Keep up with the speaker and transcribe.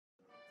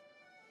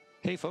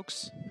Hey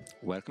folks,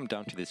 welcome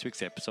down to this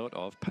week's episode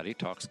of Paddy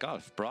Talks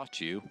Golf, brought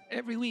to you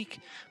every week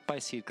by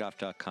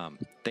seedgolf.com.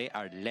 They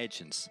are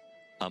legends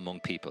among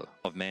people,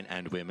 of men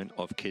and women,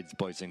 of kids,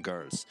 boys and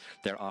girls.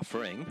 They're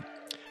offering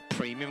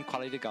premium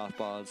quality golf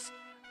balls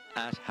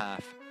at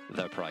half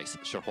the price.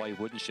 Sure, why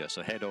wouldn't you?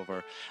 So head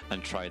over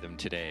and try them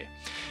today.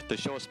 The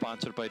show is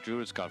sponsored by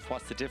Druids Golf.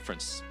 What's the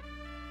difference?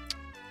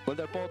 Well,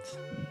 they're both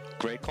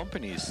great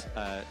companies.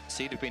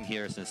 Seed have been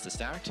here since the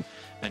start,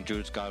 and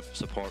Druids Golf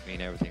support me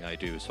in everything I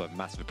do, so I have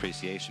massive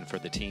appreciation for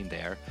the team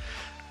there.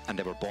 And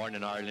they were born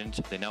in Ireland.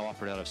 They now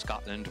operate out of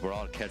Scotland. We're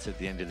all Celts at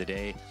the end of the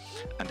day,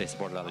 and they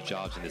support a lot of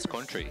jobs in this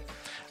country.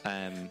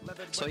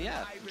 So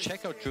yeah,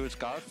 check out Druids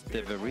Golf.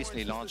 They've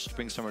recently launched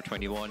Spring Summer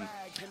 21.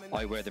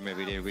 I wear them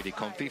every day, really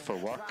comfy for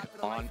work,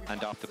 on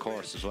and off the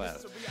course as well.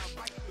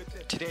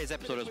 Today's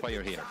episode is why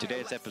you're here.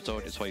 Today's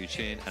episode is why you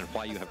tune in and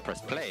why you have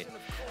pressed play.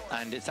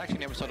 And it's actually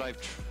an episode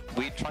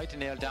we tried to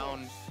nail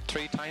down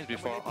 3 times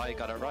before I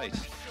got it right.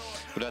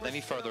 Without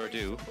any further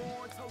ado,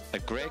 a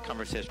great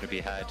conversation to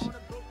be had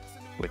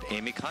with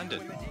Amy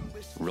Condon.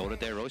 Roll it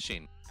there,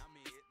 Roisin.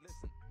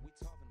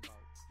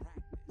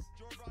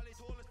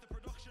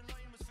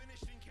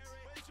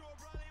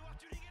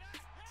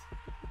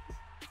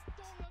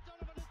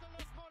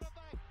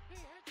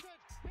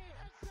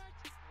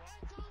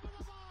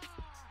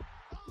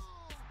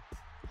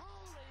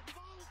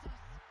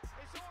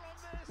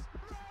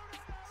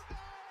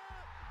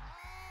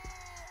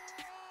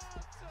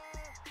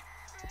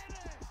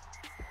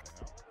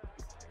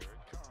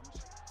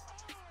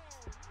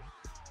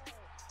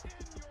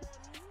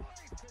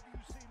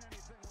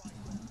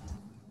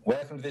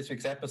 Welcome to this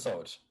week's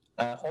episode.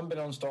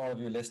 Unbeknownst to all of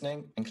you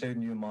listening,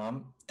 including you,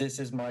 Mom, this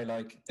is our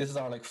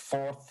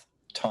 4th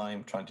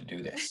time trying to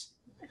do this.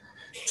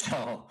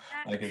 So,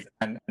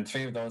 and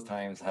 3 of those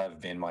times have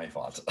been my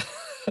fault.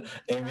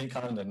 Amy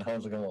Condon,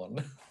 how's it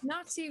going?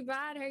 Not too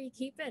bad. How are you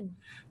keeping?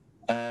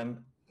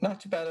 Not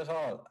too bad at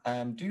all.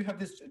 Do you have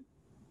this?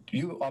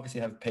 You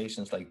obviously have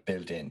patience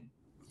built in,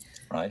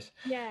 right?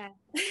 Yeah.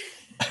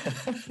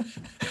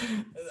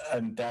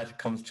 And that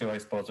comes through, I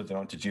suppose, with the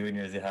amount of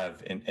juniors you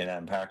have in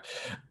Elm Park.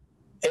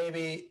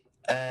 Amy,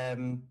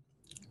 can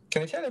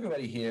you tell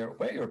everybody here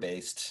where you're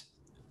based?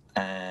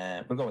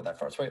 We'll go with that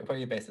first. Where are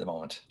you based at the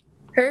moment?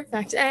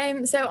 Perfect.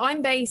 So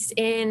I'm based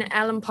in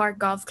Elm Park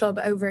Golf Club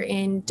over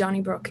in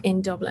Donnybrook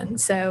in Dublin.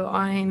 So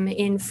I'm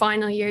in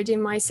final year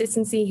doing my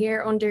assistancy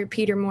here under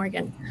Peter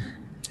Morgan.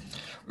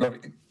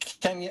 Look,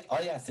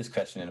 I asked this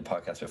question in a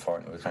podcast before,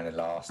 and it was kind of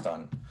lost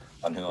on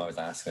who I was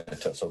asking it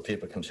to, so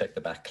people can check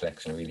the back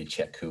collection and really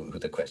check who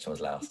the question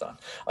was lost on.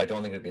 I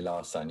don't think it'll be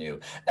lost on you.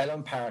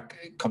 Elm Park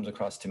comes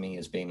across to me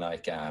as being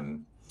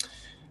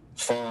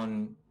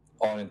fun,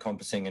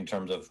 all-encompassing in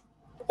terms of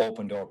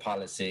open door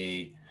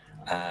policy,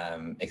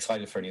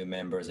 excited for new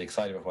members,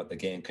 excited for what the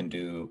game can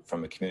do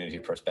from a community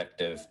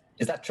perspective.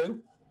 Is that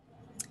true?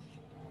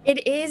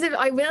 It is.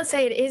 I will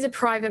say it is a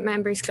private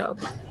members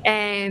club.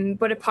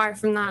 But apart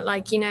from that,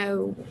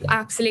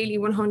 absolutely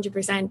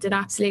 100%, it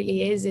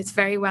absolutely is. It's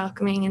very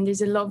welcoming, and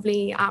there's a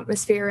lovely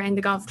atmosphere around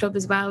the golf club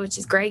as well, which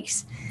is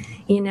great.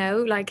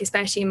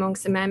 Especially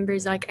amongst the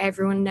members,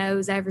 everyone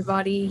knows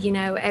everybody,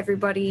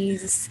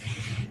 everybody's,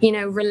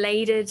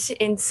 related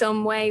in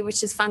some way,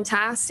 which is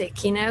fantastic,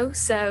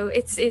 So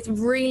it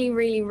really,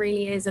 really,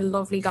 really is a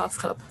lovely golf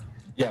club.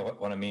 Yeah,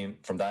 what I mean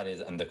from that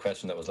is, and the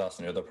question that was lost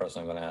on the other person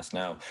I'm going to ask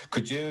now,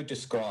 could you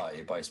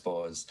describe, I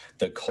suppose,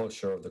 the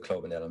culture of the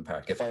club in Elm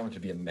Park? If I want to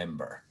be a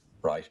member,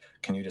 right,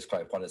 can you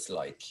describe what it's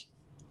like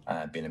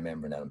being a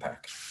member in Elm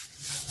Park?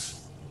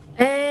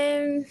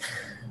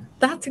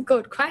 That's a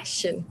good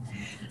question.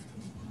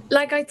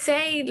 I'd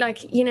say,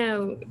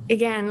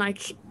 again,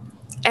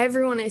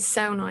 everyone is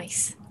so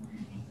nice,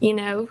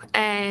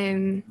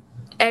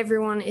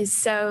 everyone is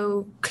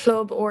so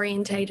club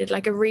orientated.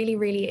 It really,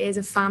 really is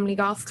a family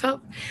golf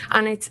club.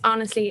 And it's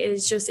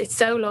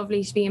so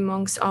lovely to be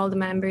amongst all the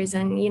members.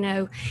 And,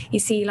 you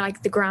see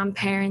the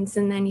grandparents,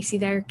 and then you see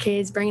their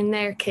kids bringing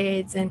their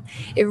kids. And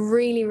it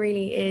really,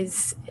 really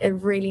is a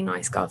really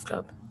nice golf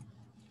club.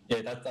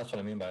 Yeah, that's what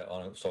I mean by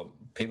it. So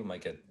people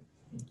might get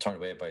turned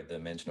away by the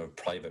mention of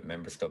private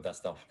members club.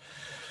 That's not,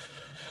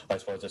 I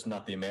suppose, it's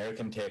not the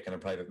American take on a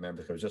private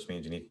members club. It just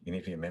means you need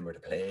to be a member to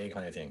play,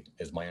 kind of thing,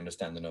 is my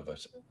understanding of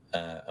it.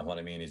 And what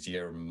I mean is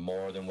you're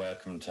more than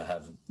welcome to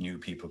have new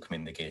people come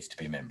in the gates to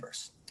be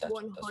members.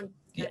 100%,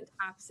 yeah.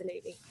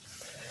 Absolutely.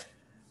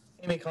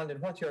 Amy Condon,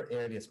 what's your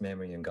earliest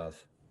memory in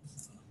golf?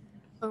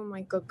 Oh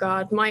my good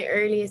God. My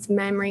earliest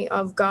memory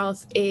of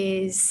golf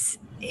is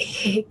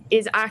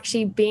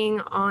actually being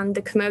on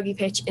the camogie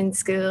pitch in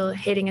school,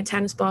 hitting a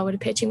tennis ball with a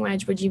pitching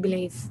wedge, would you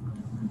believe?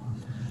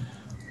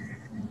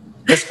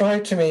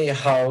 Describe to me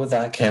how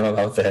that came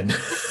about then.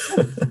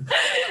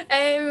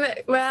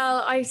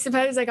 Well, I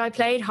suppose I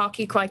played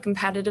hockey quite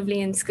competitively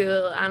in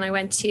school, and I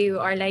went to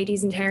Our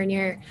Ladies in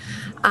Terenure,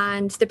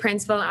 and the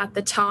principal at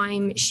the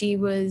time, she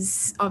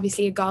was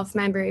obviously a golf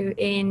member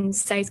in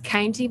South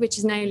County, which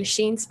is now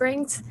Lachine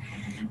Springs.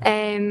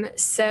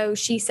 So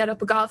she set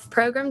up a golf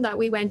program that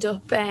we went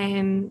up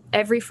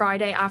every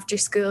Friday after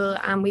school,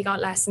 and we got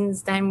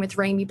lessons then with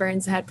Raimi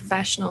Burns, the head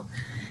professional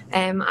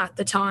at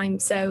the time.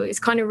 So it's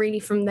kind of really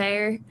from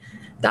there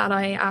that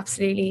I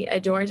absolutely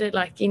adored it,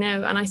 like, you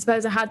know, and I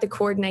suppose I had the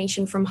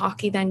coordination from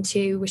hockey then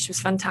too, which was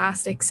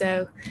fantastic.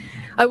 So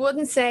I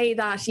wouldn't say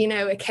that, you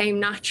know, it came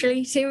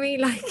naturally to me.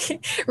 Like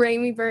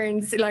Raimi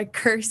Burns like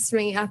cursed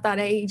me at that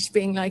age,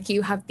 being like,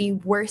 you have the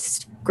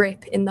worst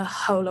grip in the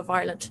whole of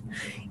Ireland,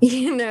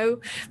 you know.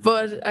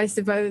 But I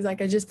suppose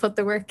like I just put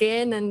the work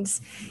in, and,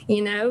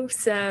 you know,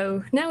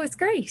 so no, it's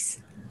great.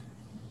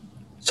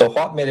 So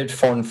what made it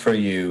fun for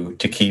you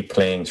to keep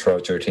playing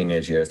throughout your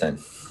teenage years then?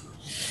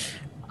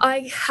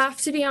 I have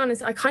to be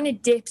honest, I kind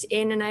of dipped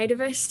in and out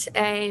of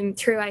it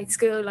throughout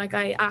school. Like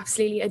I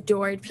absolutely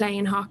adored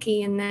playing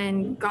hockey, and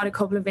then got a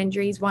couple of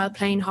injuries while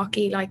playing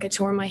hockey. Like I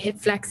tore my hip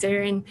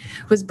flexor and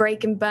was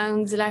breaking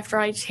bones left,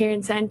 right, here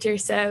and centre.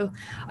 So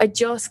I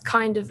just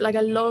kind of like,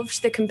 I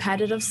loved the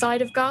competitive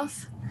side of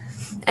golf.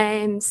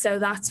 So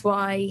that's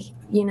why,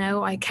 you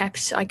know, I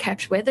kept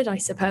with it, I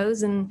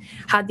suppose, and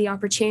had the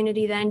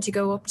opportunity then to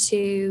go up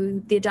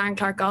to the Dan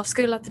Clark Golf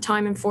School at the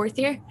time in fourth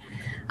year.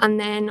 And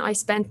then I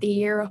spent the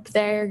year up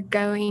there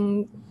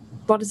going,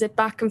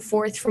 back and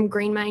forth from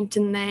Greenmount.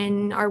 And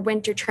then our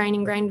winter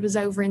training ground was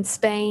over in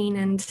Spain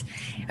and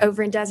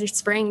over in Desert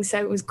Springs. So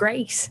it was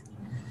great.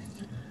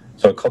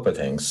 So a couple of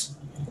things.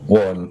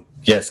 One,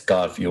 yes,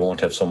 golf, you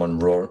won't have someone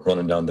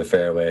running down the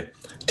fairway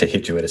to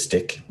hit you with a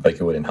stick like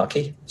you would in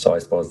hockey. So I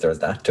suppose there's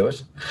that to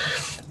it.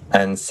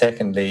 And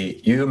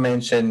secondly, you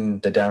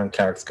mentioned the Darren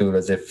Clark School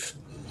as if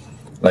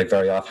like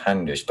very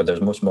offhandish, but there's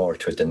much more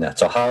to it than that.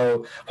 So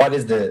what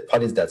is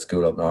that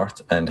school up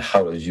north, and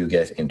how did you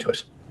get into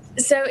it?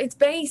 So it's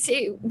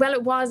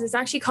it's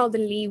actually called the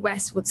Lee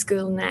Westwood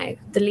School now,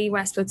 the Lee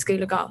Westwood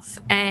School of Golf.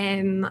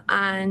 And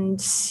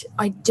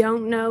I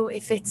don't know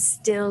if it's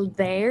still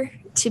there,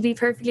 to be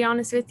perfectly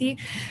honest with you.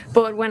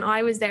 But when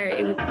I was there,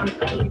 it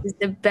was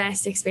the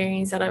best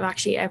experience that I've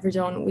actually ever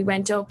done. We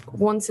went up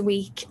once a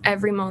week,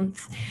 every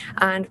month,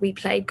 and we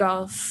played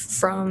golf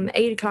from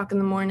 8 o'clock in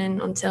the morning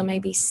until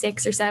maybe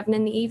 6 or 7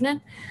 in the evening.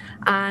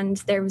 And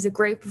there was a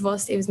group of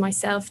us. It was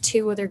myself,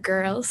 2 other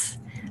girls.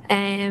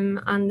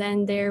 And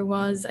then there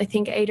was, I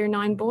think, 8 or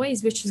 9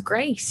 boys, which was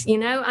great, you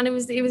know, and it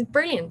was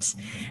brilliant.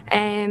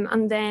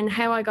 And then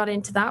how I got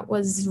into that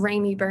was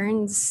Raimi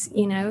Burns,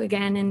 you know,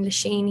 again in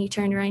Lachine. He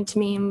turned around to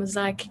me and was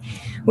like,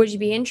 would you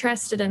be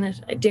interested in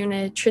it, doing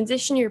a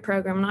transition year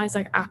program? And I was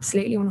like,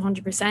 absolutely,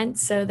 100%.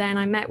 So then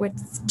I met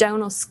with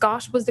Donal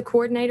Scott, was the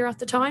coordinator at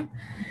the time.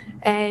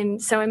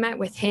 So I met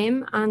with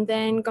him and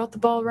then got the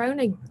ball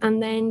rolling,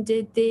 and then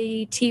did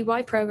the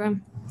TY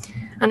program.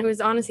 And it was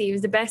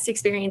the best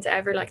experience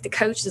ever. Like the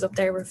coaches up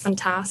there were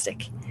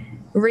fantastic.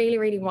 Really,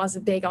 really was a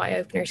big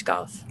eye-opener to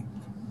golf.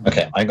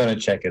 Okay, I'm going to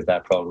check if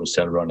that program is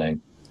still running.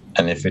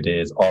 And if it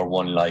is, or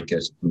one like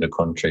it in the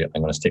country,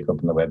 I'm going to stick up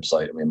on the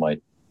website, and we might,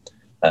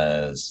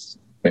 what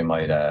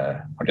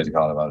do you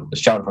call it? The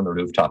shout from the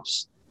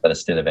rooftops that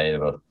is still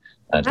available.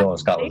 And Donal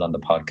Scott was on the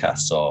podcast,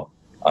 so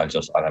I'll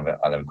have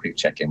a quick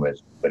check-in with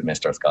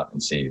Mr. Scott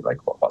and see like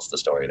what's the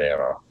story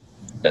there, or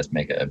let's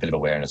make a bit of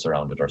awareness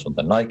around it or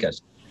something like it.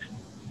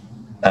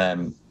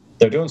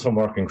 They're doing some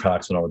work in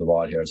Crackston over the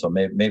wall here, so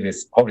maybe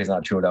hopefully it's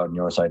not too loud on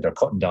your side. They're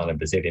cutting down a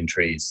bazillion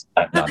trees.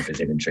 Not a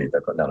bazillion trees, they're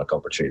cutting down a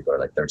couple of trees, but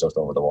like they're just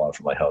over the wall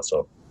from my house.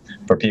 So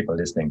for people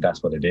listening,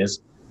 that's what it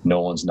is.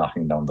 No one's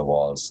knocking down the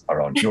walls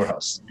around your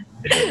house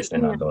if you're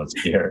listening on those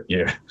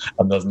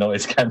on those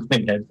noise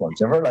cancelling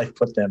headphones. You ever like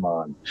put them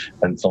on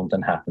and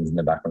something happens in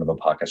the background of a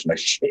podcast and like,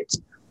 shit,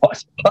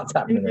 what's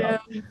happening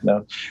around?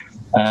 No.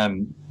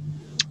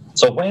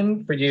 So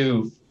when for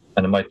you,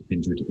 and it might have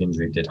been due to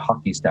injury, did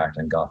hockey start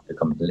and golf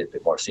become a little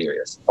bit more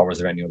serious? Or was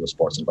there any other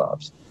sports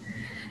involved?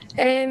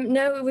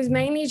 No, it was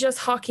mainly just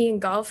hockey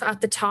and golf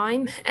at the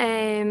time.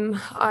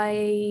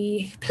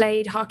 I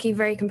played hockey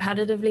very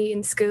competitively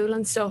in school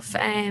and stuff.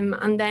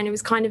 And then it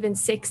was kind of in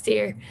 6th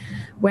year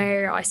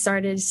where I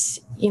started,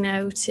 you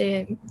know,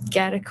 to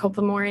get a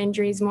couple more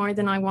injuries more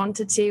than I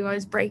wanted to. I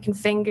was breaking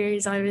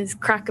fingers, I was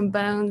cracking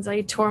bones,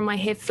 I tore my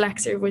hip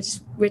flexor, which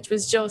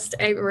was just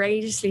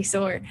outrageously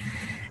sore.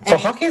 So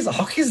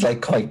hockey's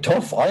like quite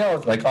tough.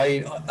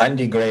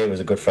 Andy Gray was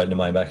a good friend of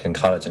mine back in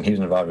college, and he was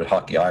involved with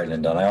Hockey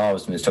Ireland, and I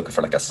always mistook it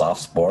for like a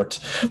soft sport.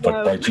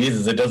 But by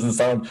Jesus, it doesn't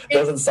sound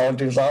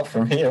too soft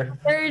from here.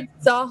 Third,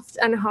 soft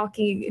and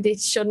hockey, it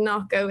should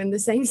not go in the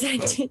same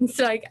sentence,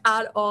 like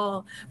at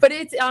all. But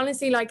it's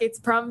honestly like, it's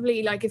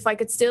probably like, if I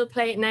could still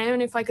play it now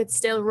and if I could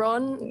still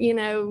run, you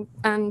know,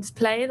 and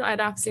play it,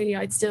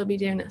 I'd still be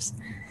doing it,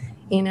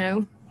 you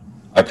know.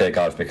 I play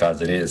golf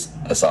because it is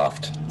a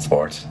soft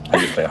sport. I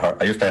used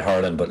to play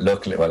hurling, but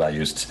luckily, I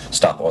used to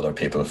stop other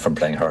people from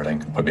playing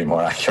hurling, would be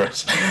more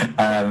accurate.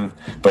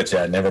 But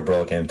yeah, never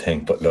broke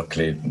anything. But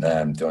luckily,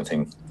 the only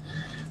thing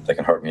that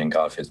can hurt me in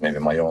golf is maybe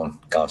my own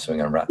golf swing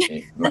and wrap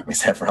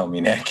myself around my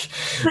neck.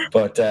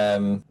 But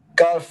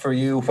golf for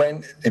you,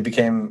 when it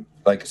became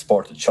like a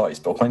sport of choice,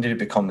 but when did it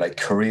become like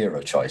career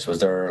of choice? Was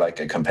there like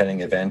a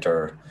compelling event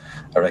or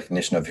a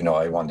recognition of,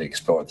 I want to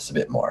explore this a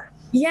bit more?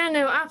 Yeah,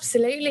 no,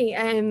 absolutely.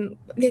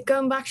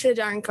 Going back to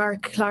the Darren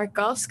Clark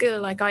Golf School,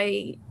 like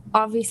I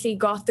obviously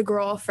got the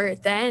draw for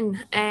it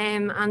then,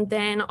 and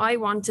then I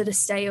wanted to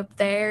stay up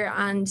there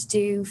and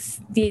do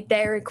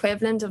their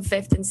equivalent of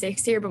 5th and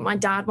 6th year, but my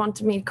dad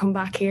wanted me to come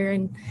back here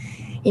and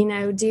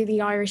do the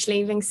Irish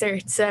Leaving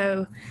Cert.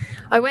 So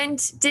I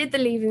did the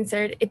Leaving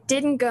Cert. It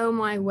didn't go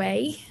my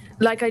way.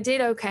 Like, I did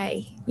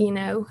okay,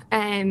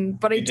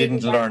 but I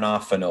didn't learn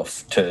off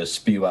enough to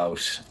spew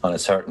out on a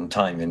certain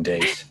time and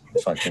date.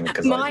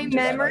 My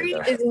memory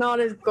is not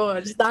as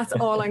good. That's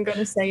all I'm going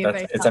to say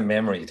about it. It's a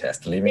memory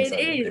test. It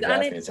is,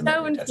 and it's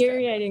so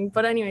infuriating.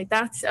 But anyway,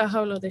 that's a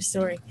whole other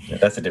story. Yeah,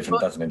 that's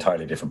an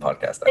entirely different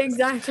podcast.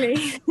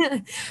 Exactly.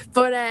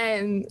 But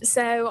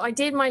so I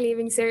did my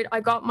Leaving Cert. I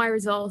got my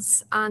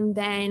results, and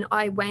then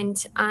I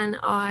went and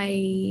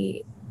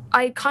I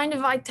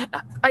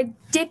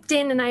dipped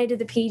in and out of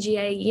the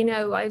PGA.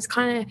 I was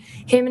kind of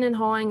hemming and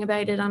hawing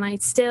about it, and I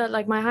still,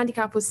 like, my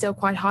handicap was still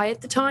quite high at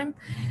the time.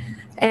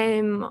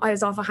 I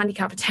was off a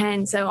handicap of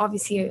 10, so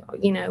obviously,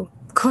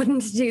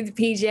 couldn't do the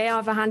PGA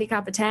off a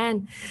handicap of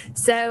 10.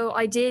 So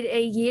I did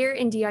a year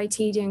in DIT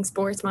doing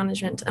sports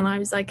management, and I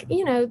was like,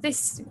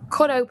 this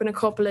could open a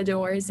couple of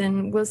doors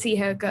and we'll see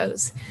how it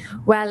goes.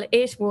 Well,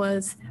 it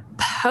was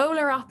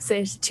polar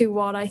opposite to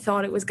what I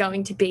thought it was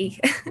going to be.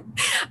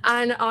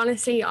 And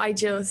honestly, I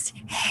just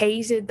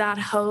hated that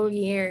whole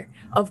year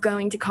of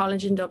going to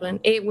college in Dublin.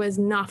 It was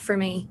not for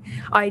me.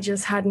 I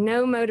just had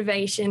no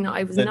motivation.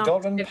 I was not... The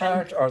Dublin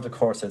part or the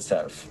course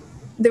itself?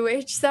 The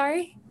which,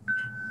 sorry?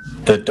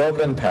 The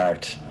Dublin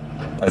part,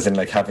 as in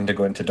like having to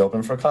go into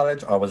Dublin for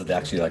college, or was it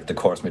actually like the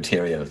course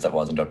materials that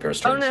wasn't up your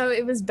street? Oh no,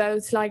 it was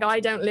both. Like, I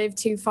don't live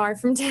too far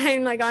from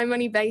town. Like, I'm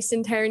only based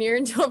in town here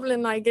in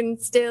Dublin, like,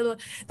 and still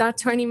that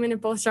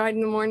 20-minute bus ride in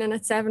the morning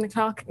at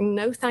 7:00,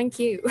 no thank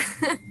you.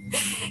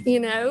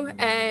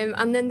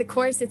 And then the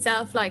course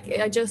itself, like,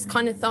 I just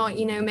kind of thought,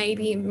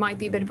 maybe it might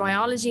be a bit of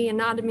biology,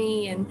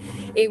 anatomy, and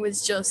it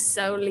was just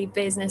solely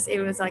business. It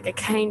was like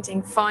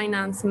accounting,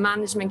 finance,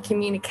 management,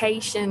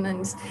 communication,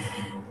 and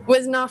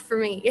was not for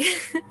me.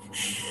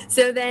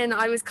 So then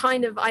I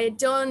had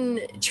done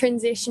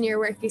transition year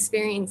work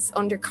experience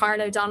under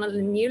Carl O'Donnell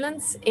and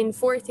Newlands in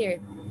 4th year,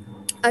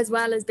 as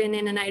well as been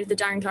in and out of the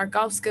Darren Clark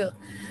Golf School.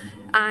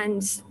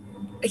 And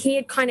he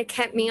had kind of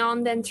kept me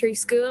on then through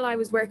school. I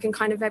was working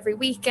kind of every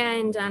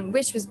weekend, and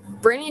which was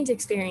brilliant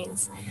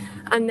experience.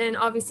 And then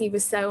obviously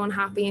was so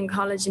unhappy in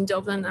college in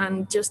Dublin,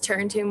 and just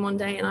turned to him one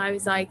day and I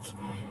was like,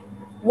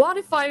 what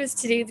if I was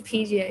to do the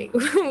PGA?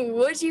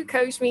 Would you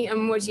coach me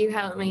and would you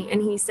help me?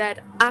 And he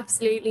said,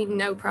 absolutely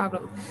no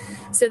problem.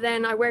 So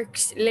then I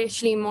worked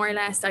literally more or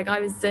less, like, I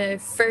was the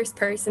first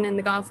person in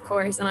the golf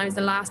course and I was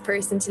the last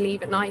person to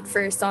leave at night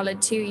for a solid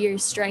 2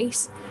 years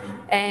straight.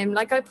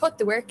 Like, I put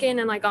the work in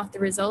and I got the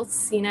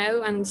results,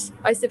 and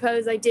I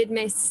suppose I did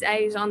miss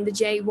out on the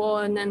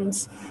J1 and,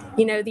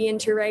 the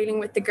interrailing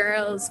with the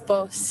girls,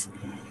 but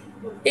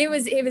it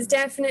was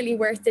definitely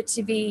worth it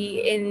to be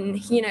in,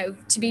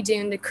 to be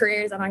doing the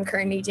career that I'm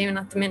currently doing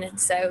at the minute.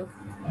 So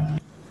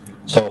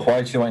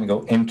why do you want to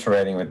go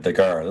interrailing with the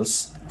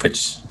girls,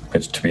 which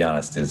to be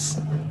honest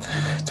is,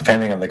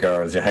 depending on the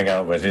girls you hang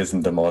out with,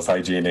 isn't the most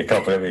hygienic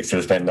couple of weeks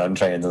you'll spend on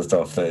trains and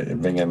stuff,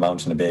 bringing a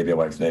mountain of baby, a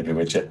wife's baby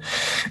with you.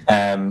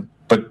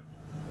 But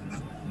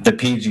the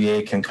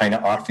PGA can kind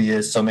of offer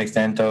you some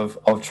extent of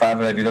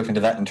travel. Have you looked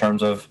into that in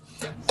terms of,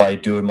 by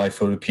doing my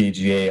full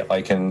PGA,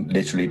 I can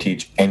literally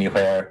teach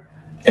anywhere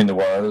in the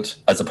world,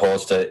 as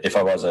opposed to if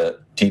I was a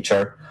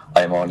teacher,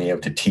 I'm only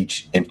able to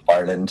teach in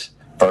Ireland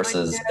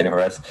versus anywhere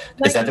else.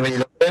 Is that the way you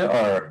look at it,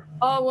 or?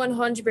 Oh,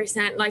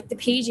 100%. Like, the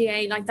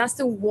PGA, like, that's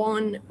the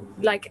one,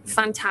 like,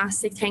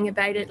 fantastic thing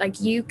about it.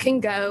 Like, you can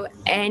go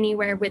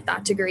anywhere with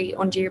that degree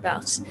under your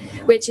belt,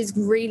 which is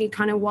really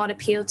kind of what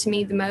appealed to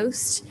me the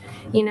most,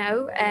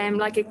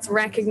 like, it's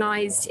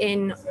recognized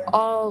in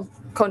all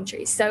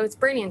countries, so it's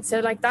brilliant.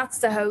 So, like, that's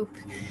the hope,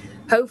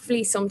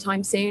 hopefully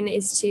sometime soon,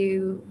 is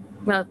to,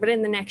 well,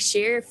 within the next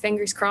year,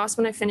 fingers crossed,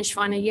 when I finish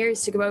final year,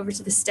 is to go over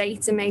to the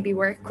States and maybe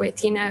work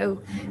with,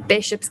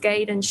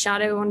 Bishopsgate and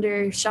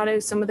shadow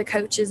some of the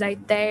coaches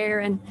out there.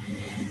 And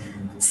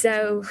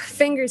so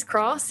fingers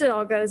crossed it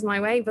all goes my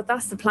way, but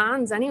that's the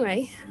plans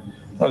anyway.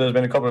 Well, there's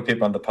been a couple of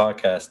people on the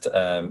podcast,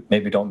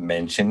 maybe don't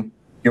mention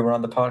you were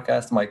on the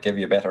podcast, might give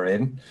you a better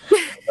in.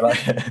 But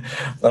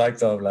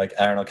like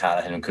Aaron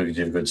O'Callaghan could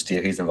give a good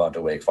steer. He's involved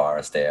at Wake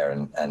Forest there,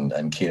 and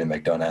Keelan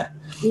McDonough.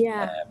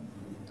 Yeah.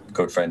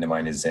 Good friend of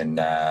mine is in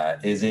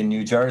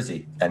New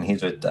Jersey, and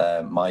he's with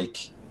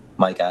Mike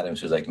Adams,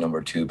 who's like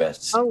number 2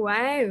 best. Oh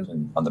wow!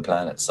 On the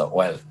planet. So,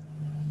 well,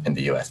 in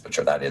the US, but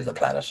sure, that is the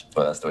planet.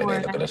 But that's the way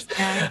they look at it.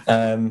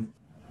 Yeah.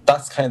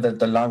 That's kind of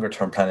the longer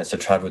term plan, is to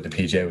travel with the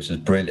PGA, which is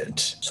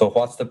brilliant. So,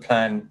 what's the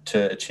plan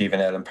to achieve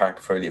in Ellen Park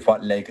before you leave?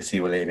 What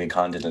legacy will Amy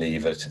Condon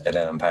leave at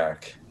Ellen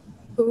Park?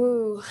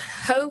 Ooh,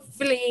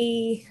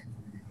 hopefully.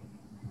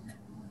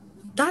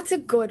 That's a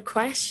good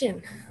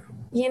question.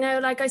 You know,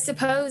 like I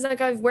suppose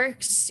like I've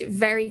worked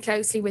very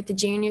closely with the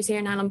juniors here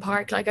in Ellen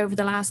Park like over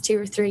the last 2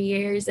 or 3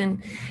 years,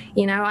 and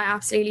you know, I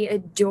absolutely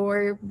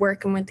adore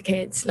working with the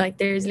kids. Like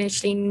there's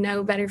literally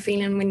no better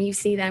feeling when you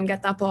see them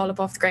get that ball up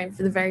off the ground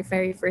for the very,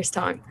 very first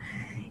time.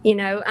 You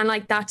know, and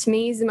like that to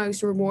me is the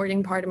most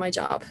rewarding part of my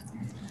job.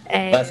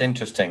 That's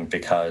interesting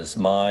because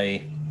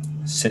my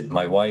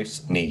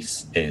wife's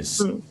niece is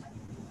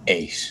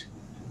 8.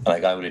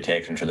 Like I would have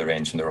taken her to the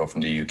range in the road from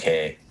the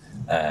UK,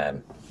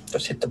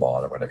 just hit the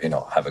ball or whatever, you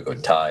know, have a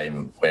good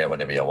time, wear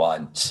whatever you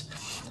want.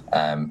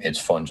 It's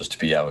fun just to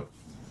be out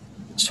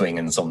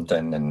swinging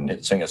something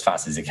and swing as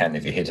fast as you can.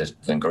 If you hit it,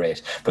 then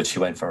great. But she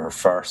went for her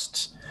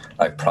first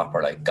like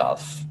proper like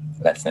golf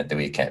lesson at the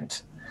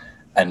weekend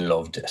and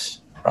loved it,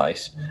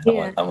 right?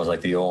 Yeah. And was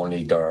like the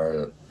only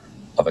girl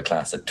of a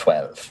class at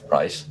 12,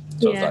 right?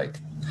 So it was like,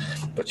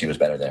 but she was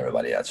better than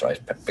everybody else,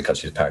 right? Because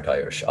she's part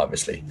Irish,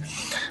 obviously.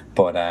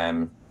 But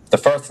the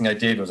first thing I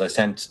did was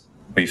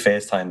we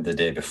FaceTimed the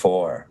day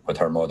before with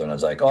her mother, and I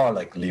was like, oh,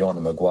 like Leona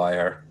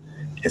Maguire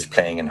is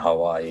playing in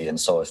Hawaii, and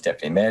so is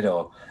Stephanie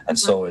Meadow, and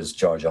so is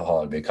Georgia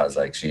Hall, because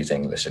like she's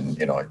English, and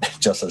you know,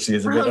 just so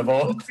she's a bit of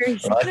both,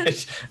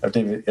 right?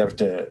 You have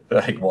to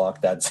like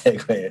walk that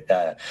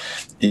segue.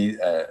 He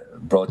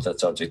broached that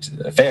subject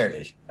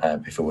fairly.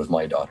 If it was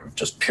my daughter, it would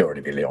just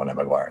purely be Leona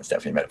Maguire and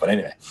Stephanie Meadow. But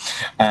anyway,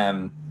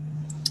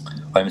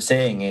 what I'm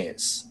saying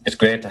is, it's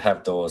great to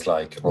have those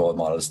like role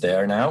models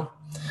there now.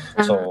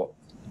 So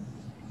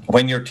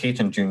when you're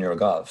teaching junior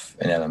golf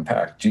in Ellen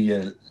Park, do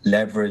you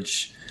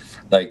leverage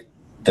like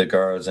the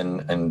girls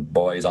and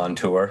boys on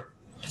tour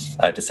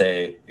to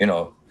say, you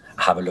know,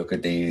 have a look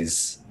at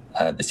these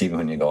this evening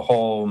when you go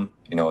home,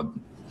 you know,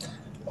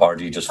 or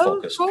do you just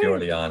focus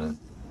purely on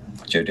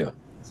what you're doing?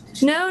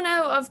 No,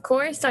 of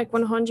course, like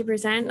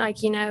 100%.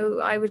 Like, you know,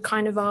 I would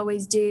kind of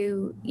always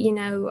do, you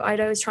know, I'd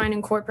always try and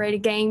incorporate a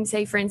game,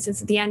 say, for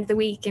instance, at the end of the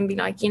week, and be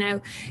like, you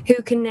know,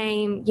 who can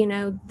name, you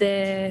know,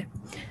 the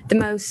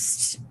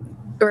most,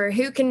 or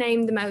who can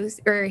name the most,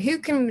 or who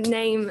can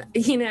name,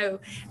 you know,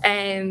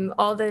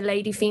 all the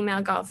lady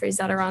female golfers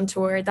that are on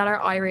tour that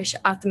are Irish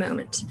at the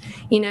moment,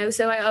 you know.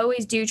 So I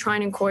always do try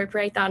and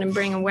incorporate that and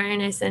bring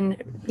awareness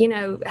and, you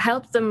know,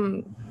 help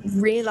them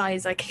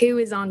realize like who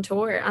is on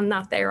tour and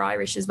that they're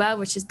Irish as well,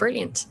 which is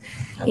brilliant,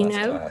 you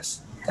know.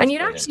 And you'd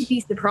brilliant. Actually be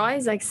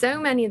surprised, like so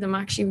many of them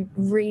actually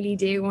really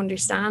do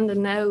understand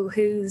and know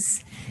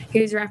who's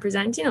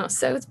representing us.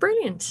 So it's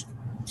brilliant.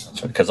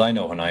 Because I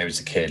know when I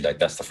was a kid, like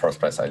that's the first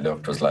place I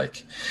looked was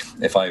like,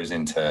 if I was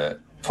into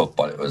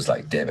football, it was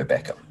like David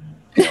Beckham.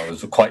 You know, it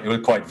was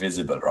quite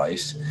visible,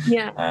 right?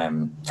 Yeah.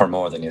 For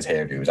more than his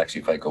hairdo, he was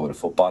actually quite good at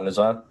football as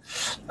well.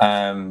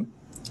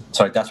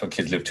 So like, that's what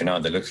kids look to now.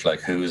 They look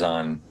like who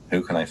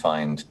can I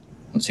find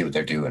and see what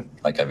they're doing.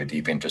 Like I have a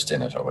deep interest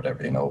in it or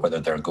whatever, you know, whether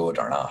they're good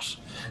or not.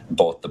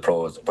 Both the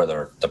pros,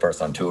 whether the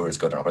person on tour is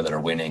good or whether they're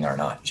winning or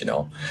not, you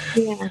know.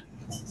 Yeah.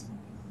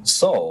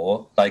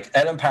 So, like,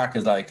 Ellen Park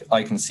is like,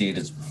 I can see it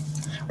as,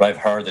 but I've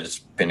heard that it's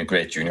been a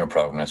great junior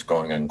program that's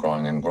growing and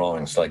growing and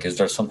growing. So, like, is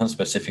there something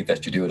specific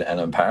that you do at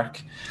Ellen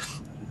Park,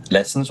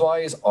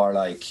 lessons-wise, or,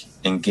 like,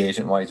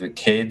 engagement-wise with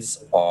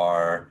kids,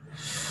 or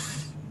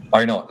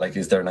not, like,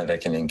 is there,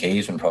 like, an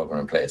engagement program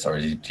in place, or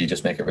do you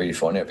just make it really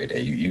fun every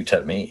day? You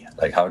tell me.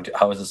 Like,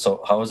 how is it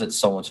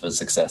so much of a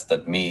success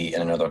that me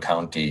in another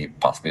county,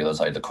 possibly the other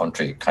side of the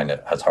country, kind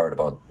of has heard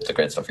about the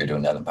great stuff you're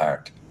doing at Ellen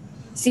Park?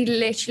 See,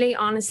 literally,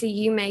 honestly,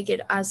 you make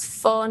it as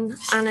fun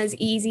and as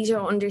easy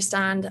to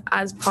understand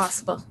as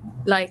possible.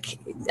 Like,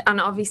 and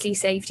obviously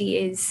safety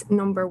is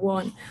number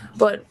one.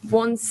 But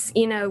once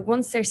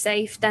they're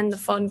safe, then the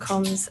fun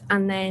comes.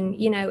 And then,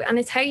 you know, and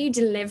it's how you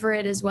deliver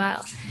it as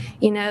well.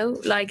 You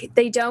know, like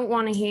they don't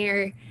want to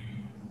hear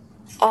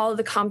all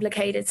the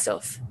complicated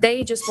stuff.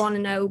 They just want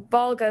to know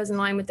ball goes in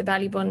line with the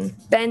belly button,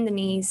 bend the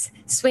knees,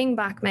 swing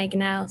back, make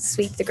an L,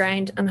 sweep the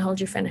ground and hold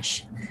your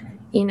finish,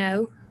 you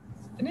know.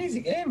 An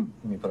easy game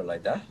when you put it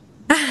like that.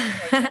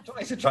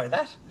 I should try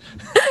that.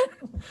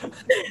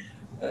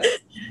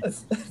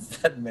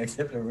 That makes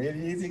it a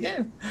really easy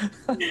game.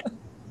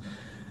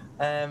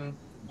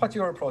 What's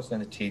your approach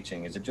then to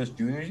teaching? Is it just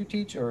juniors you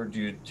teach, or do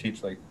you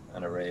teach like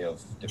an array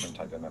of different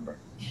type of member?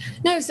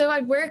 No, so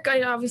I'd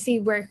obviously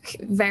work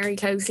very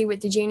closely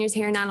with the juniors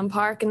here in Ellen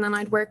Park, and then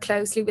I'd work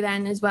closely with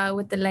them as well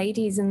with the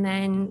ladies, and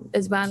then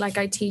as well like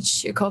I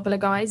teach a couple of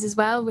guys as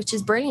well, which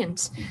is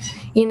brilliant,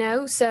 you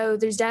know. So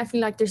there's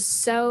definitely there's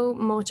so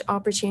much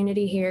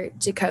opportunity here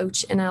to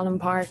coach in Ellen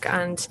Park,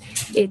 and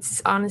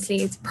it's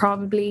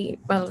probably,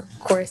 well, of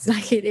course,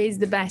 like it is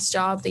the best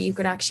job that you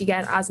could actually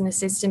get as an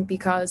assistant,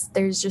 because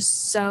there's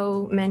just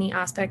so many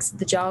aspects of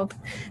the job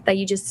that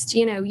you just,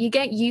 you know, you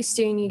get used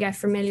to and you get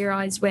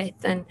familiarized with,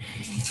 and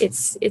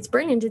it's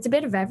brilliant. It's a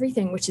bit of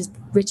everything, which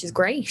is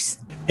great.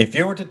 If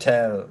you were to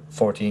tell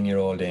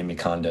 14-year-old Amy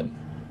Condon,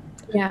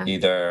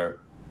 either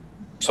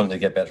something to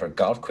get better at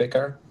golf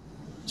quicker,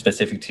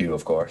 specific to you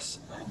of course,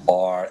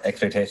 or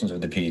expectations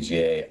of the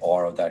PGA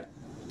or of that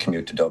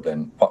commute to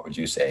Dublin, what would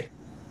you say?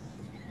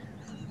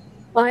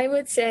 I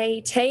would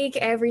say take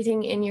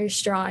everything in your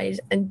stride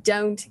and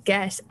don't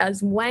get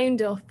as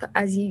wound up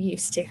as you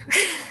used to.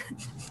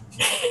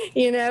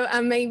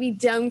 And maybe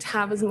don't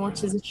have as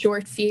much as a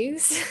short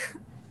fuse.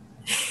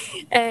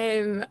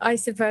 I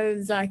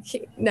suppose,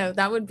 no,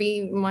 that would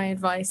be my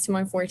advice to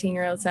my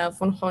 14-year-old self,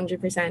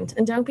 100%.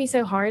 And don't be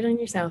so hard on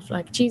yourself.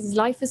 Like, Jesus,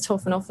 life is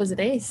tough enough as it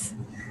is.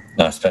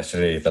 No,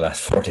 especially the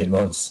last 14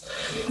 months.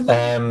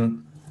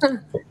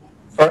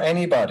 For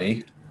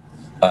anybody,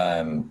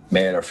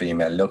 male or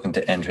female, looking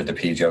to enter the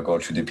PGA or go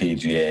through the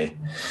PGA,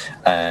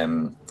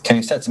 can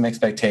you set some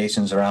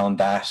expectations around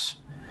that?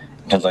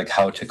 In terms of like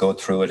how to go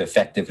through it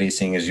effectively,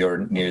 seeing as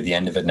you're near the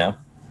end of it now?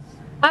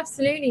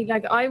 Absolutely.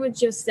 Like, I would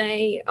just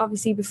say,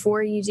 obviously,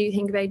 before you do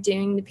think about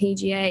doing the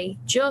PGA,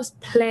 just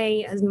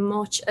play as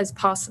much as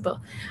possible.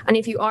 And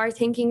if you are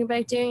thinking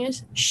about doing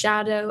it,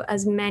 shadow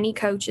as many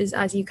coaches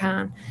as you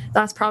can.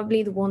 That's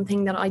probably the one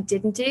thing that I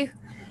didn't do.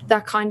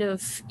 That kind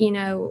of,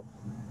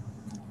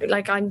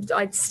 like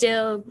I'd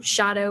still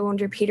shadow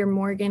under Peter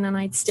Morgan, and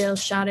I'd still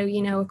shadow,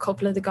 a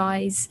couple of the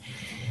guys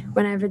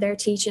whenever they're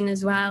teaching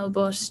as well.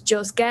 But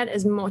just get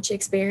as much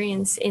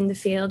experience in the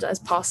field as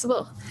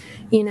possible.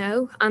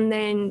 And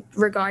then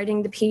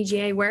regarding the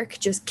PGA work,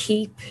 just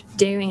keep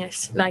doing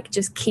it. Like,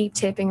 just keep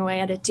tipping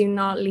away at it. Do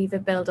not leave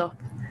it build up.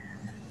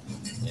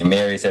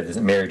 Mary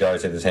Dyer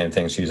said the same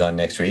thing. She's on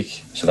next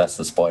week, so that's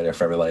the spoiler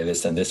for everybody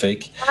listening this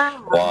week.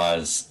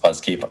 Was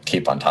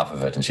keep on top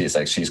of it, and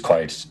she's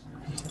quite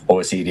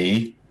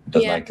OCD,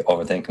 doesn't like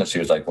overthinking it. She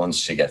was like, once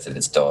she gets it,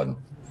 it's done.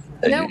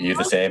 No, you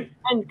the same?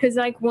 And because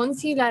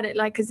once you let it,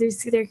 because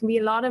there can be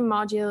a lot of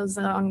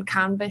modules on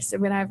Canvas or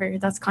whatever.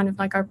 That's kind of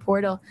like our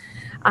portal.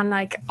 And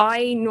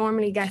I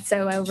normally get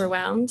so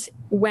overwhelmed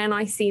when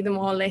I see them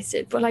all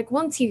listed. But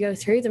once you go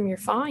through them, you're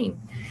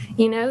fine.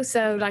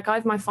 So I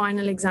have my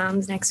final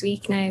exams next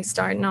week now,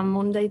 starting on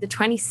Monday the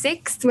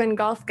 26th when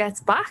golf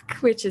gets back,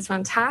 which is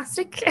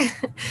fantastic.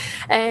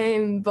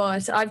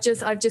 But I've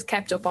just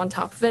kept up on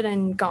top of it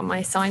and got my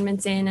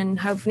assignments in, and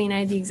hopefully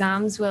now the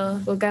exams will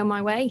go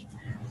my way.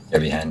 They'll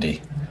be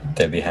handy.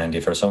 They'll be handy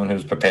for someone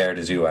who's prepared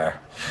as you are.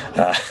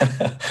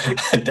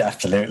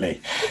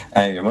 Absolutely.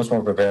 You're much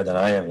more prepared than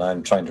I am.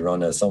 I'm trying to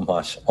run a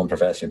somewhat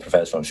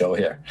professional show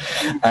here.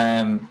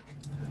 A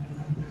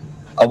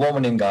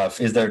woman in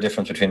golf, is there a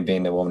difference between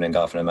being a woman in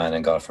golf and a man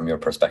in golf from your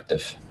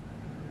perspective?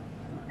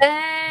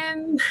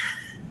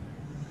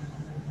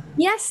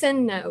 Yes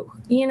and no.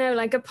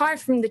 Apart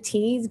from the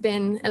tee's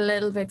been a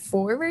little bit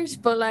forward,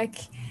 but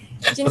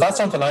But that's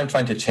something I'm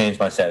trying to change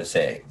myself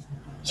saying.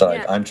 So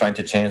I'm trying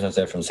to change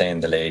myself from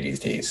saying the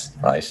ladies' tees,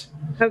 right?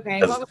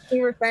 Okay, what would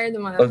you refer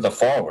them as? Well, the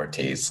forward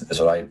tees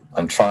is what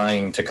I'm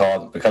trying to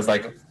call them, because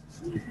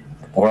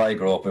where I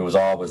grew up, it was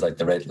always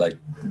the red,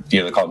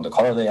 either call them the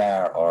colour they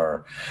are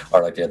or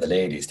they're the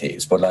ladies'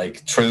 tees.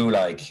 But true,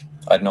 I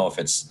don't know if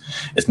it's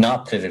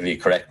not politically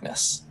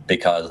correctness,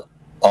 because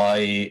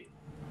I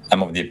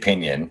am of the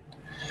opinion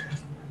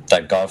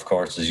that golf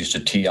courses used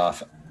to tee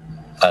off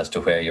as to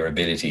where your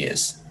ability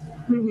is.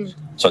 Mm-hmm.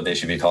 So they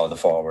should be called the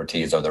forward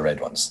tees or the red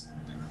ones.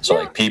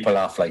 So people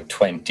off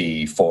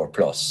 24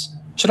 plus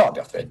should all be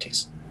off the red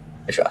tees,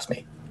 if you ask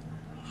me.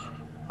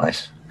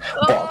 Right?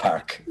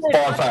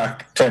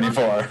 Ballpark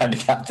 24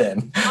 handicap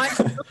 10.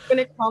 I'm not going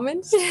to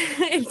comment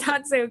if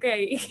that's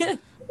okay.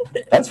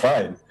 That's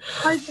fine.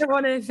 I don't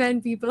want to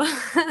offend people. I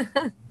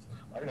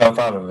have no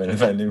problem in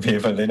offending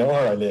people. They know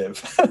where I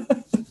live.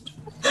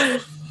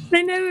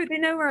 They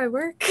know where I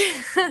work.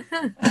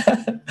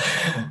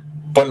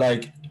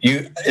 But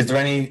is there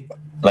any,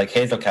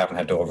 Hazel Cavan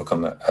had to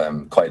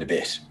overcome quite a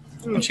bit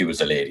when she was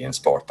a lady in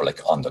sport,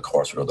 but on the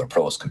course with other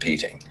pros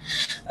competing.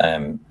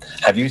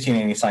 Have you seen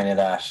any sign of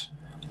that,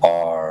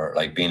 or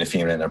being a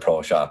female in a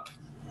pro shop?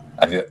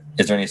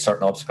 Is there any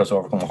certain obstacles to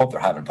overcome? I hope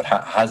there haven't, but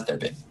has there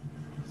been?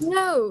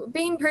 No,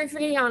 being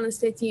perfectly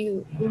honest with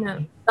you,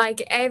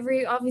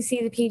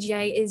 obviously the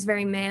PGA is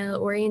very male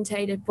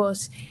orientated,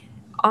 but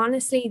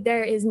honestly,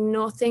 there is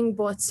nothing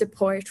but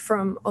support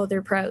from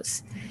other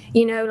pros.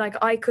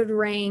 I could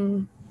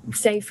ring,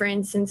 say for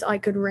instance, I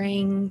could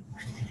ring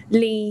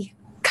Lee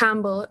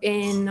Campbell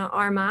in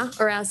Armagh,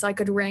 or else I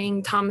could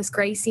ring Thomas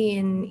Gracie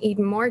in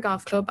Edenmore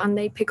Golf Club, and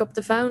they'd pick up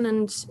the phone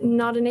and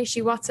not an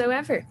issue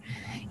whatsoever.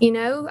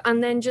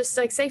 And then just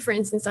say for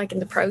instance, in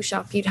the pro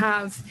shop, you'd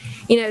have,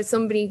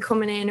 somebody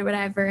coming in or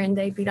whatever, and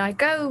they'd be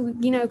like, oh,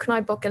 can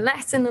I book a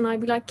lesson? And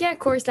I'd be like, yeah, of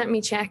course, let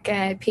me check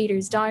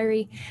Peter's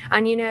diary.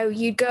 And,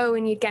 you'd go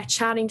and you'd get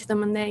chatting to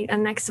them,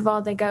 and next of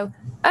all, they go,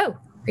 oh,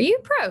 are you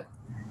pro? Are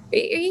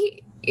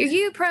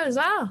you a pro as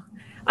well?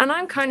 And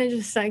I'm kind of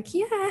just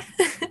yeah,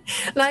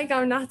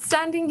 I'm not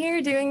standing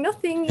here doing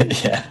nothing.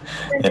 Yeah,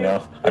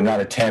 I'm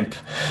not a temp.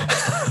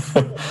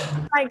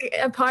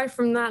 Apart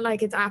from that,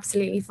 it's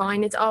absolutely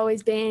fine. It's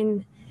always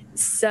been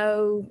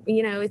so,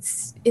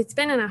 it's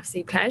been an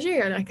absolute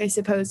pleasure, I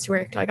suppose, to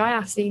work. I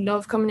absolutely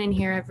love coming in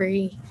here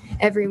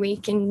every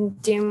week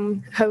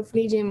and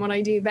hopefully doing what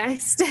I do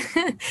best.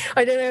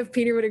 I don't know if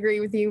Peter would agree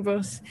with you,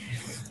 but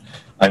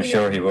I'm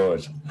sure he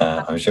would.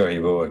 I'm sure he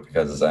would,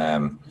 because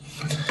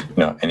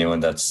anyone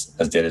that's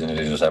as diligent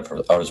as yourself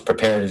or as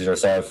prepared as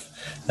yourself,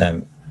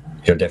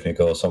 you'll definitely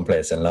go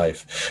someplace in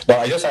life. No,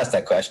 I just asked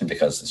that question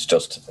because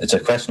it's a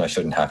question I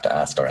shouldn't have to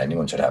ask, or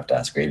anyone should have to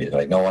ask, really.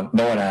 Like no one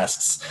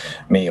asks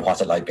me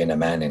what's it like being a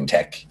man in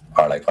tech,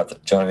 or like do you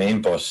know what I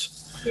mean? But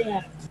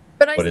yeah.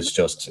 But it's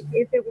just,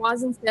 if it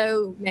wasn't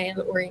so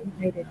male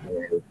orientated,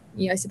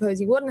 I suppose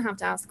you wouldn't have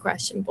to ask the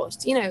question. But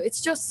it's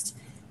just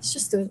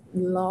the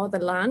law of the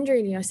land,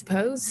 really, I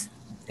suppose.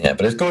 Yeah,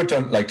 but it's good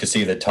to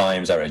see the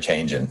times are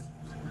changing.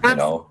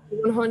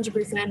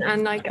 100%.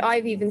 And like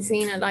I've even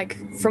seen it, like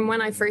from when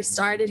I first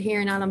started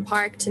here in Allen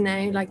Park to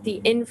now, like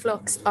the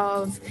influx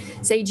of,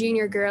 say,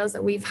 junior girls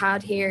that we've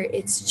had here,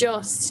 it's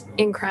just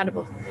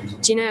incredible.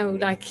 Do you know,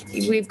 like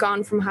we've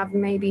gone from having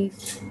maybe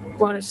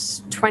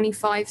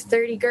 25,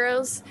 30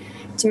 girls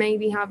to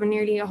maybe having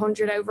nearly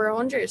 100, over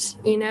 100,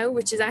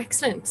 which is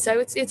excellent. So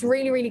it's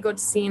really, really good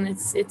to see, and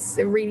it's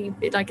a really,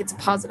 like, it's a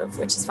positive,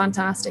 which is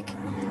fantastic.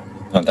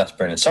 Oh, that's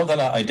brilliant. Something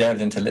I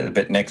delved into a little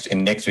bit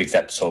in next week's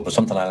episode, but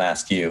something I'll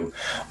ask you.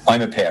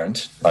 I'm a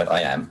parent,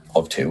 I am,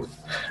 of two.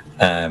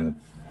 And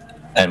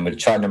with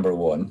child number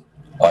one,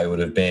 I would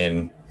have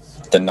been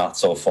the not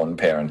so fun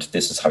parent.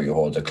 This is how you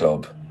hold a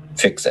club.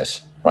 Fix it.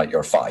 Right,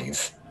 you're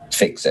 5.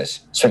 Fix it.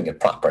 Swing it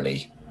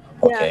properly.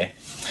 Okay.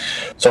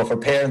 Yeah. So for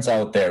parents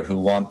out there who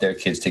want their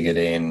kids to get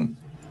in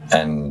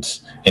and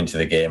into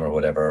the game or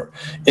whatever,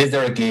 is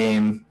there a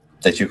game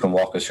that you can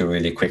walk us through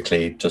really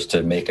quickly just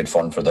to make it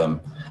fun for them,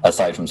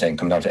 aside from saying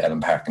come down to Allen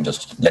Park and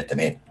just let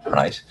them in,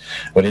 right?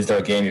 But is there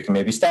a game you can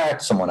maybe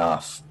start someone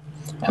off,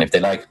 and if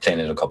they like playing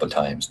it a couple of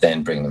times,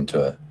 then bring them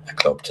to a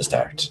club to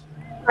start?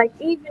 Like,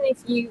 even if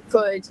you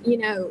could, you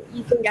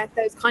can get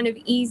those kind of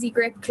easy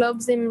grip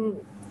clubs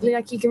in,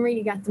 like you can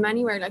really get them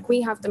anywhere. Like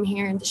we have them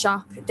here in the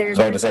shop.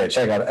 So to say,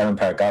 check out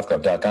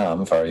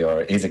AllenParkGolfClub.com for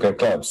your easy grip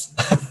clubs.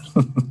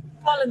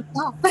 All in the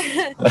top.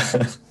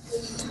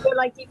 But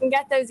like you can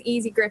get those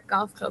easy grip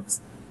golf clubs.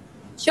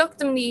 Chuck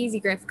them the easy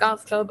grip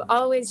golf club.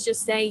 Always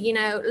just say,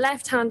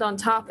 left hand on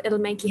top, it'll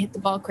make you hit the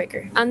ball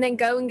quicker. And then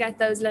go and get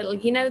those little,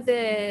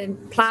 the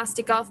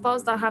plastic golf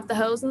balls that have the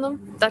holes in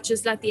them that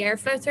just let the air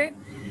flow through.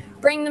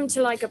 Bring them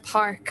to like a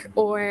park,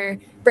 or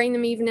bring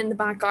them even in the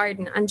back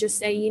garden, and just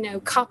say,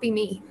 copy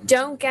me.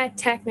 Don't get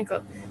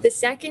technical. The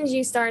second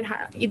you start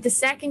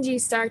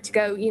to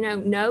go,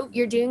 no,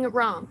 you're doing it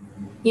wrong.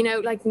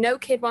 Like no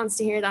kid wants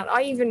to hear that.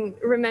 I even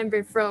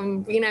remember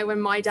from,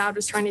 when my dad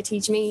was trying to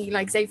teach me,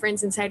 like say for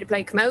instance, how to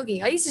play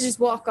camogie, I used to just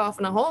walk off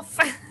in a huff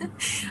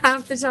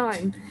half the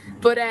time.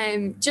 But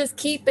just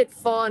keep it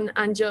fun,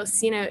 and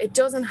just, it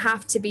doesn't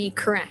have to be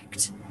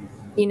correct,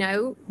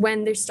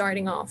 when they're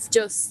starting off.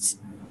 Just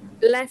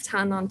left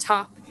hand on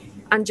top,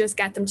 and just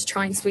get them to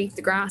try and sweep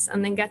the grass,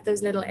 and then get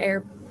those little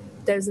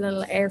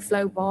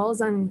airflow balls,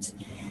 and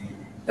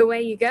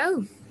away you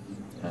go.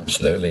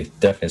 Absolutely.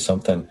 Definitely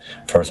something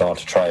for us all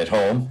to try at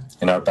home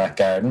in our back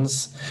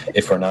gardens,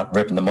 if we're not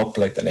ripping them up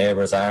like the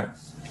neighbours are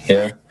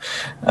here.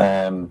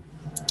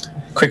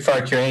 Quick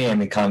fire Q&A,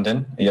 Amy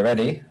Condon. Are you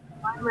ready?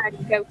 I'm ready.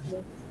 Go for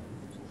it.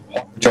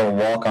 What would your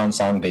walk-on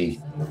song be?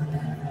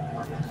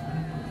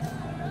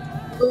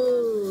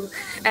 Ooh,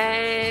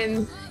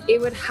 it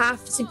would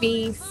have to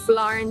be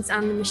Florence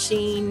and the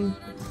Machine.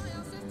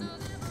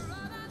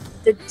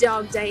 The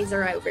dog days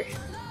are over.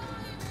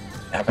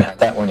 I haven't had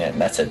that one yet,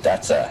 and that's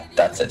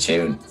a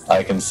tune.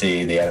 I can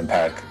see the Allen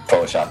Park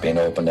Pro Shop being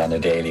opened on a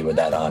daily with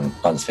that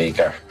on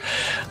speaker.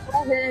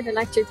 I heard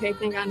Electric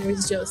Picnic, and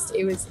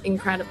it was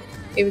incredible.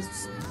 It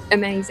was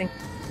amazing.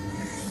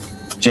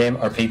 Gym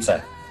or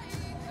pizza?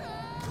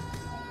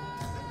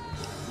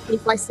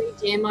 If I say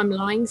gym, I'm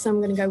lying, so I'm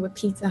going to go with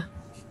pizza.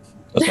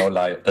 There's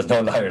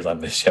no liars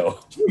on this show.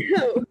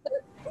 No.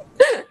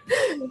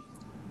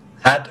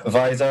 Hat,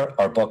 visor,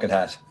 or bucket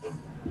hat?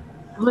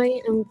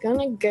 I'm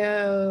gonna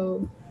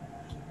go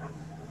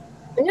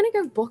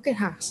bucket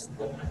hat.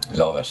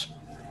 Love it.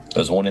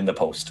 There's one in the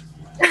post.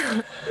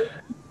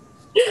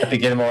 Happy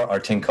Gilmore or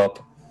Tin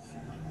Cup?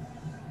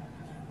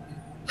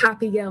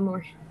 Happy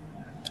Gilmore.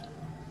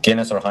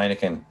 Guinness or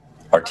Heineken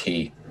or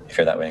tea, if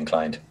you're that way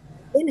inclined?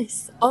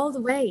 Guinness, all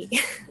the way.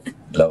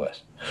 Love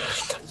it.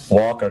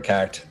 Walk or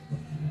cart?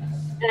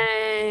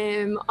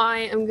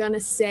 I am gonna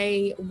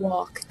say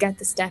walk. Get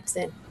the steps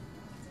in.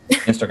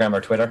 Instagram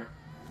or Twitter?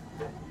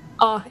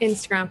 Oh,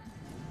 Instagram.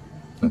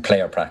 And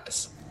play or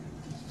practice?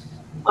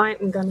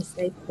 I'm gonna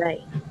say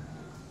play.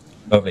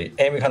 Lovely.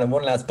 Amy, kind of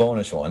one last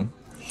bonus one.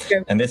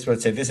 Sure. And this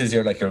would say this is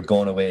your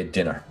going away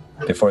dinner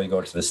before you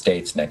go to the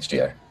States next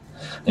year.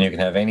 And you can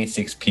have any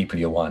 6 people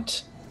you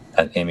want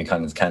at Amy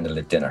Condon's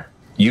candlelit dinner.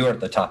 You're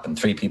at the top and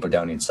 3 people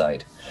down each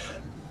side.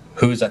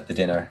 Who's at the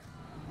dinner?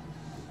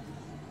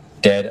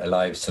 Dead,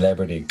 alive,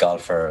 celebrity,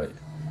 golfer,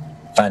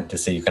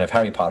 fantasy. You can have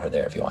Harry Potter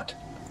there if you want.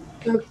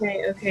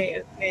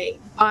 Okay.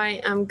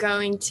 I am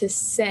going to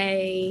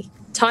say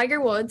Tiger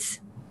Woods.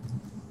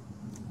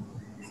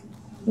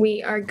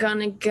 We are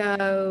gonna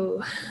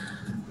go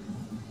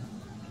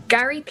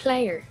Gary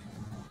Player.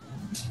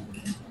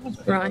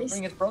 Right. Gonna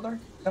bring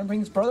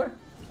his brother?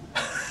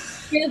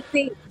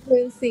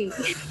 We'll see.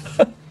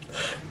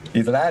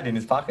 He's a lad in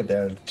his pocket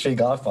there, 3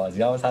 golf balls.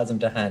 He always has them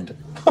to hand.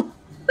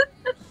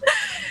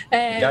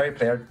 Gary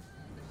player.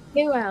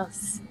 Who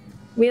else?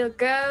 We'll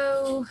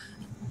go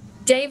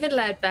David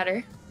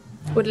Ledbetter.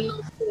 Would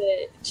love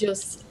to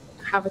just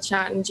have a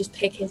chat and just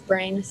pick his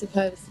brain, I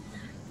suppose.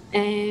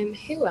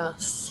 Who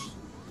else?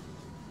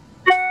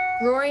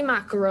 Rory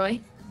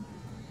McIlroy.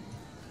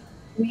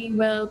 We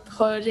will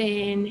put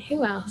in,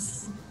 who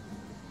else?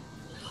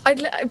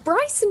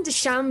 Bryson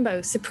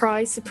DeChambeau,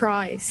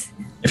 surprise.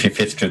 If he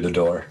fits through the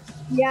door.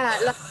 Yeah,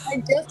 like,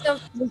 I just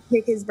love to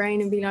pick his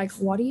brain and be like,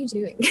 what are you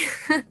doing?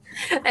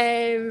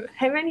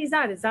 How many is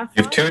that? Is that 5?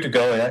 You've 2 to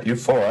go, yeah.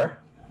 You've 4.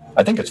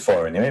 I think it's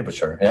 4 anyway, but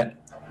sure, yeah.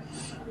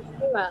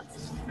 Who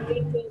else?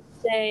 We could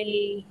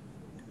say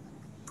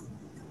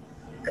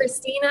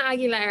Christina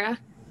Aguilera.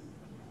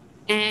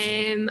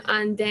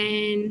 And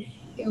then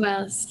who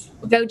else?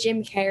 We'll go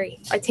Jim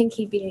Carrey. I think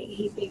he'd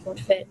be a good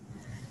fit.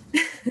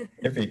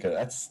 If he could,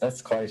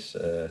 that's quite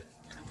an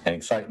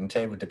exciting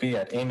table to be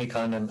at. Amy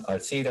Condon, I'll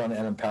see you down at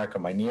Ellen Park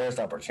on my nearest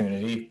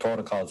opportunity,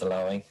 protocols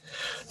allowing.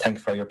 Thank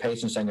you for your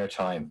patience and your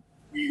time.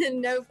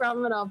 No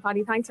problem at all,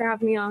 Paddy. Thanks for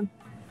having me on.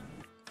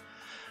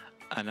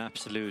 An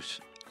absolute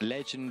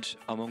legend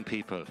among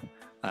people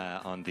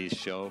on this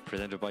show,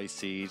 presented by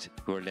Seed,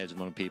 who are legends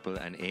among people,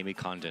 and Amy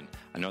Condon,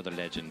 another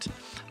legend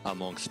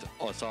amongst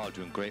us all,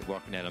 doing great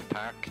work in Ellen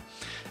Park.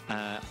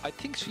 I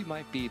think she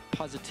might be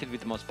positively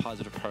the most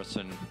positive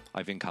person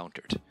I've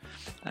encountered.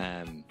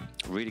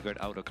 Really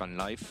great outlook on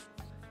life,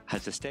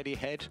 has a steady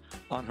head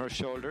on her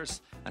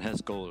shoulders, and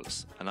has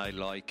goals. And I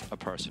like a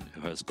person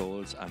who has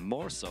goals, and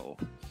more so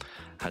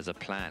has a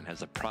plan,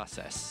 has a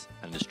process,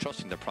 and is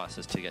trusting the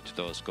process to get to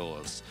those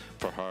goals.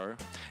 For her,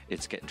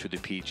 it's getting to the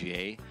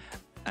PGA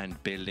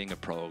and building a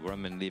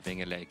program and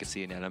leaving a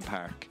legacy in Ellen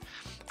Park,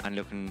 and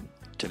looking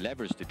to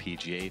leverage the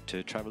PGA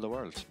to travel the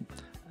world.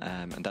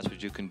 And that's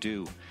what you can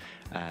do.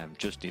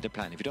 Just need a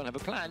plan. If you don't have a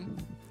plan,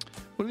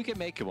 well, we can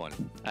make you one.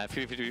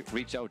 Feel free to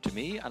reach out to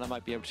me, and I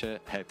might be able to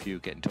help you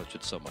get in touch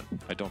with someone.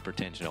 I don't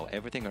pretend to know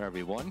everything or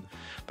everyone,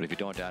 but if you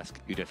don't ask,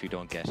 you definitely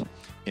don't get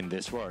in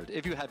this world.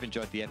 If you have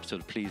enjoyed the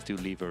episode, please do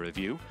leave a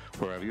review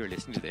wherever you're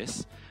listening to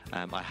this.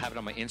 I have it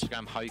on my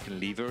Instagram, how you can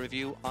leave a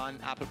review on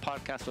Apple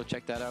Podcasts, so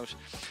check that out.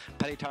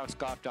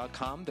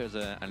 PaddyTalksGolf.com. There's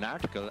an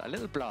article, a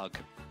little blog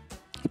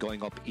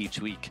going up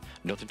each week.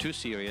 Nothing too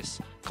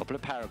serious, a couple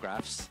of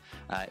paragraphs.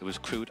 It was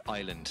Crude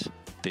Island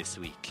this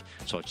week,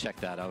 so check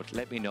that out.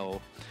 Let me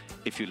know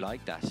if you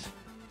like that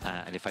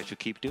and if I should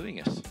keep doing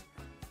it.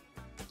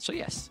 So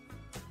yes,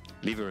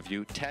 leave a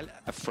review, tell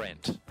a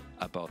friend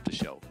about the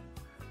show.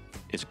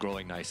 It's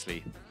growing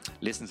nicely,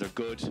 listens are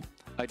good.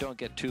 I don't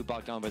get too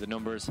bogged down by the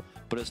numbers,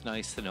 but it's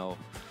nice to know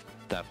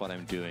that what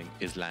I'm doing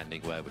is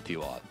landing well with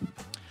you all.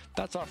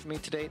 That's all for me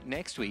today.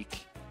 Next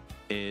week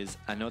is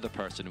another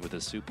person with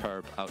a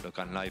superb outlook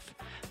on life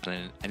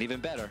and an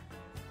even better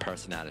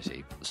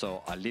personality.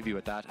 So I'll leave you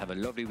with that. Have a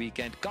lovely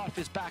weekend. Golf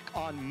is back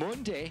on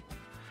Monday,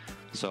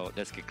 so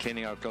let's get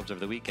cleaning our clubs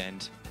over the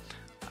weekend,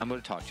 and we'll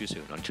talk to you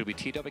soon. Until we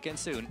teed up again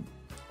soon,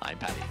 I'm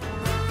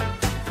Paddy.